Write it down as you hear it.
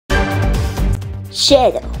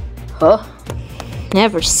Shadow. Huh?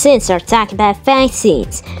 Ever since our talk about fight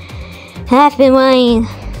scenes, I've been wanting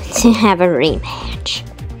to have a rematch.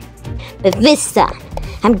 But this time,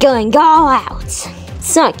 I'm going all out.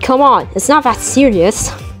 Son, come on, it's not that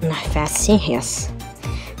serious. Not that serious.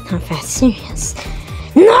 Not that serious.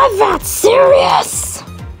 Not that serious!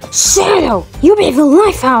 Shadow, you beat the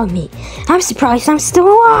life out of me. I'm surprised I'm still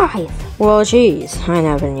alive. Well, geez, I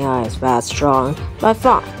never knew I was that strong. But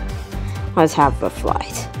fine, let's have a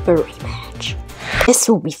fight, a rematch. This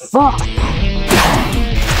will be fun.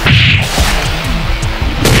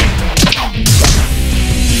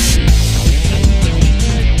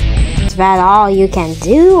 Is that all you can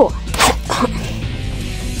do?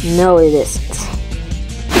 No, it isn't.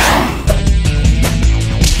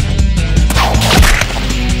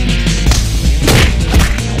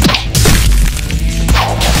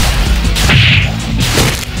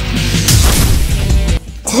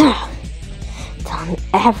 Don't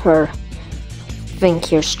ever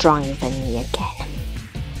think you're stronger than me again.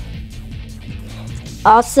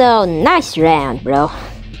 Also, nice round, bro.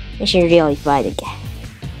 We should really fight again.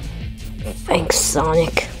 Thanks,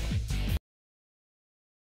 Sonic.